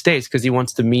the United States because he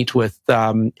wants to meet with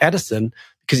Edison,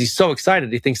 because he's so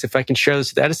excited. He thinks, if I can share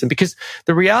this with Edison, because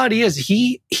the reality is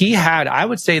he had, I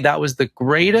would say that was the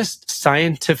greatest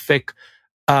scientific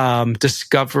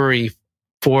discovery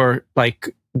for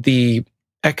like the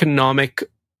economic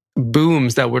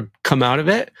booms that would come out of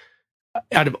it.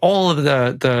 Out of all of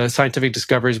the scientific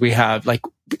discoveries we have, like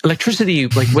electricity,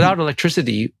 like without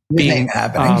electricity being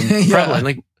prevalent,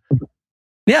 like,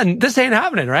 yeah, this ain't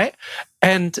happening, right?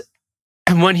 And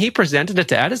when he presented it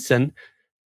to Edison,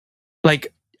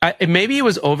 like maybe it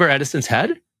was over Edison's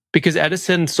head because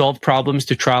Edison solved problems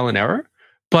through trial and error,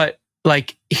 but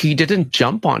like he didn't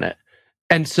jump on it.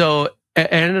 And so it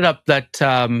ended up that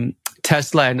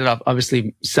Tesla ended up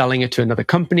obviously selling it to another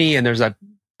company, and there's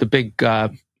the big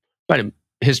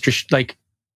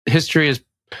history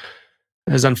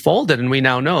has unfolded, and we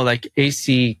now know like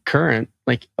AC current,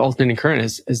 like alternating current,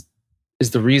 is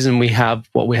the reason we have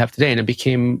what we have today, and it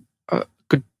became a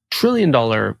good $1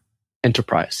 trillion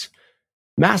enterprise,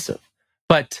 massive.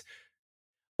 But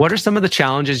what are some of the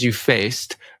challenges you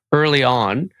faced early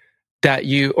on that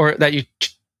you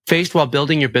faced while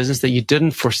building your business that you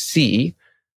didn't foresee,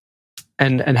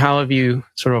 and how have you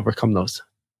sort of overcome those?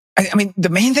 I mean, the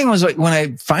main thing was like when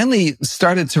I finally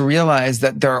started to realize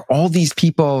that there are all these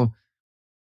people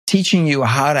teaching you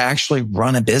how to actually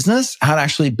run a business, how to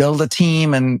actually build a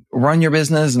team and run your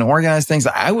business and organize things.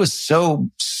 I was so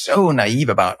naive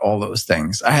about all those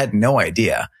things. I had no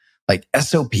idea. Like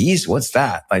SOPs, what's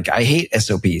that? Like I hate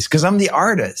SOPs because I'm the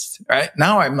artist, right?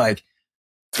 Now I'm like,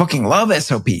 fucking love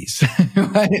SOPs.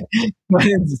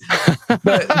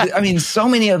 but I mean, so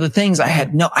many other things I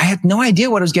had no idea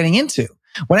what I was getting into.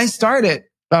 When I started,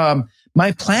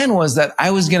 my plan was that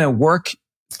I was going to work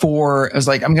I'm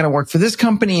going to work for this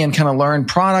company and kind of learn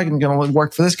product. I'm going to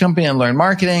work for this company and learn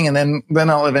marketing. And then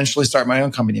I'll eventually start my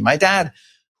own company. My dad,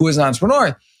 who was an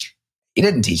entrepreneur, he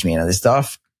didn't teach me any of this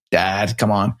stuff. Dad,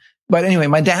 come on. But anyway,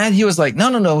 my dad, he was like,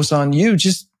 no, son, you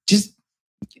just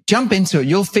jump into it.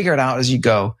 You'll figure it out as you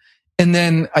go. And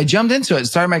then I jumped into it,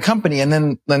 started my company. And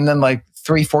then like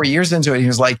 3-4 years into it, he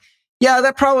was like, yeah,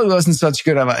 that probably wasn't such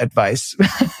good advice.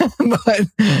 But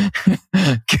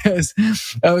because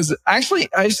I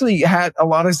actually had a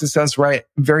lot of success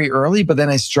very early, but then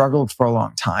I struggled for a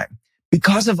long time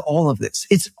because of all of this.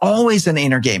 It's always an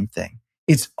inner game thing.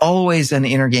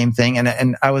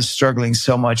 And I was struggling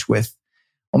so much with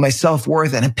my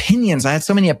self-worth and opinions. I had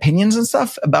so many opinions and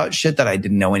stuff about shit that I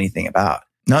didn't know anything about,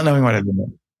 not knowing what I did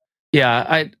know. Yeah,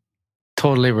 I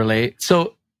totally relate.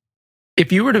 So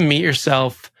if you were to meet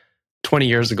yourself 20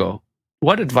 years ago,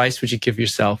 what advice would you give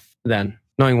yourself then,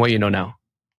 knowing what you know now?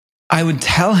 I would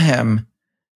tell him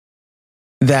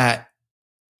that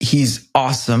he's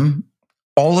awesome.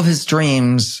 All of his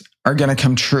dreams are going to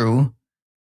come true.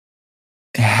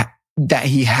 That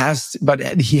he has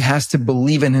to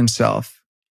believe in himself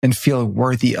and feel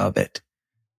worthy of it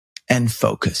and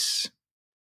focus.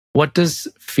 What does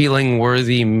feeling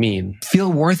worthy mean?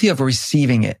 Feel worthy of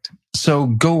receiving it. So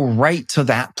go right to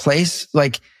that place,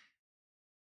 like,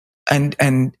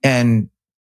 and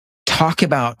talk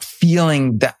about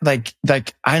feeling that like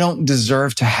I don't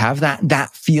deserve to have that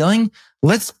feeling.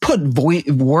 Let's put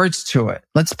words to it.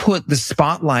 Let's put the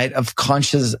spotlight of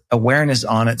conscious awareness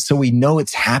on it so we know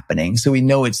it's happening, so we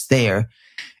know it's there.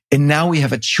 And now we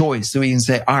have a choice. So we can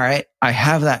say, all right, I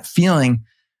have that feeling.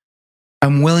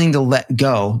 I'm willing to let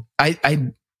go.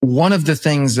 One of the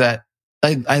things that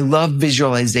I love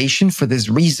visualization for this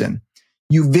reason.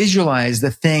 You visualize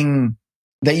the thing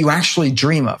that you actually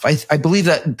dream of. I believe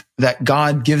that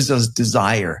God gives us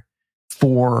desire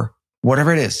for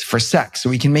whatever it is, for sex, so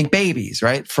we can make babies,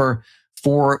 right? For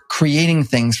creating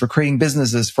things, for creating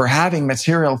businesses, for having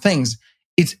material things.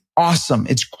 It's awesome.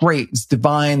 It's great. It's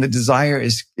divine. The desire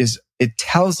is it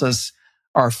tells us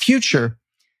our future.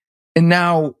 And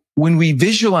now when we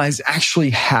visualize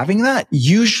actually having that,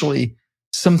 usually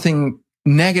something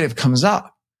negative comes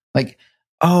up. Like,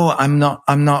 oh, I'm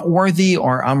not worthy,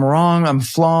 or I'm wrong, I'm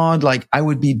flawed. Like I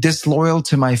would be disloyal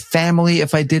to my family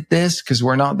if I did this because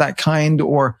we're not that kind,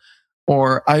 or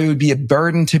I would be a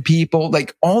burden to people.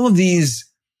 Like all of these,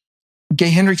 Gay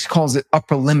Hendricks calls it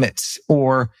upper limits,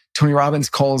 or Tony Robbins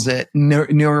calls it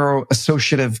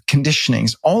neuroassociative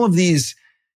conditionings. All of these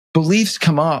beliefs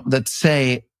come up that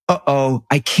say,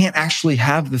 I can't actually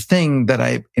have the thing that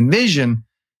I envision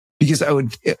because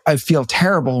I feel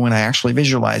terrible when I actually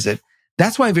visualize it.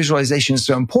 That's why visualization is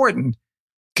so important.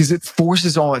 because it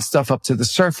forces all that stuff up to the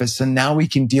surface. And now we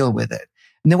can deal with it.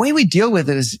 And the way we deal with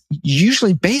it is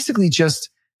usually basically just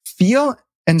feel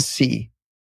and see,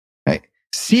 right?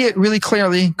 See it really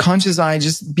clearly, conscious eye,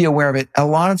 just be aware of it. A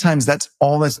lot of times that's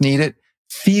all that's needed.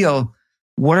 Feel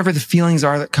whatever the feelings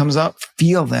are that comes up,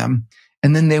 feel them,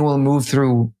 and then they will move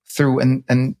through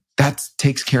and that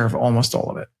takes care of almost all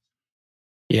of it.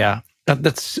 Yeah,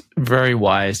 that's very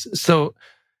wise. So,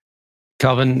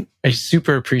 Kelvin, I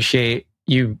super appreciate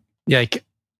you. Like,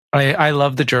 I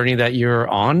love the journey that you're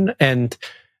on, and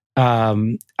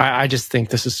I just think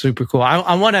this is super cool.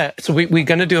 I want to. So we're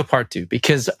going to do a part 2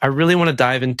 because I really want to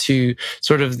dive into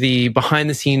sort of the behind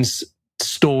the scenes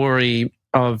story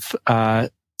of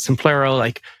Simplero.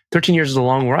 Like 13 years is a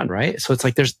long run, right? So it's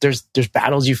like there's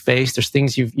battles you face, there's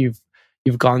things you've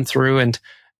gone through, and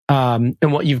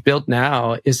what you've built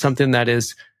now is something that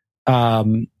is,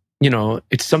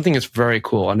 it's something that's very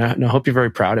cool, and I hope you're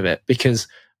very proud of it because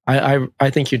I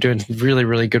think you're doing really,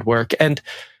 really good work. And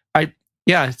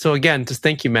so again, just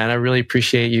thank you, man. I really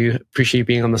appreciate you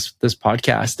being on this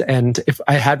podcast. And if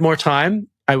I had more time,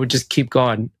 I would just keep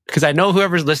going because I know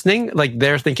whoever's listening, like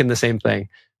they're thinking the same thing.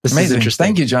 This Amazing. is interesting.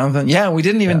 Thank you, Jonathan. Yeah, we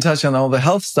didn't even touch on all the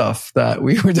health stuff that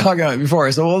we were talking about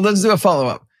before. So let's do a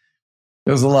follow-up.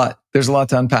 There's a lot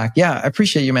to unpack. Yeah, I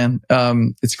appreciate you, man.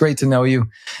 It's great to know you.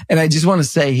 And I just want to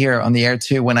say here on the air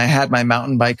too, when I had my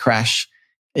mountain bike crash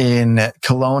in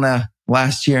Kelowna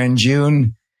last year in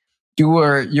June, you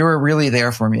were really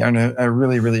there for me. And I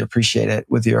really, really appreciate it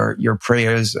with your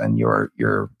prayers and your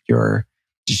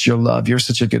just your love. You're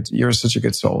such a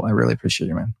good soul. I really appreciate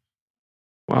you, man.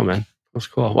 Wow, man. That's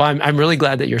cool. Well, I'm really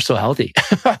glad that you're so healthy.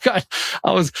 I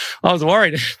was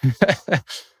worried.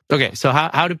 Okay, so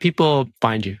how do people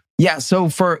find you? Yeah, so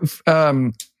for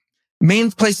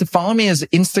main place to follow me is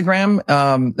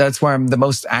Instagram. That's where I'm the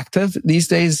most active these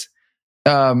days.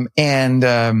 And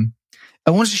I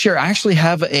wanted to share, I actually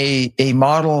have a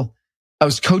model. I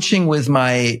was coaching with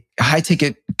my high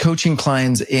ticket coaching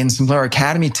clients in Simplero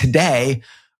Academy today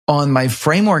on my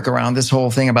framework around this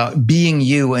whole thing about being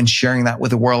you and sharing that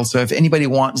with the world. So if anybody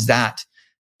wants that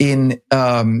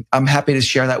I'm happy to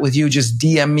share that with you. Just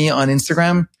DM me on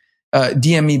Instagram,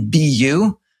 DM me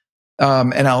BU,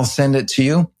 and I'll send it to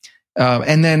you.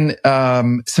 And then,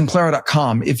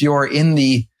 Simplero.com. If you're in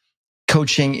the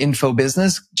coaching info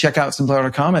business, check out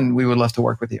Simplero.com and we would love to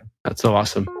work with you. That's so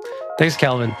awesome. Thanks,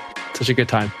 Kelvin. Such a good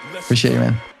time. Appreciate you,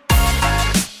 man.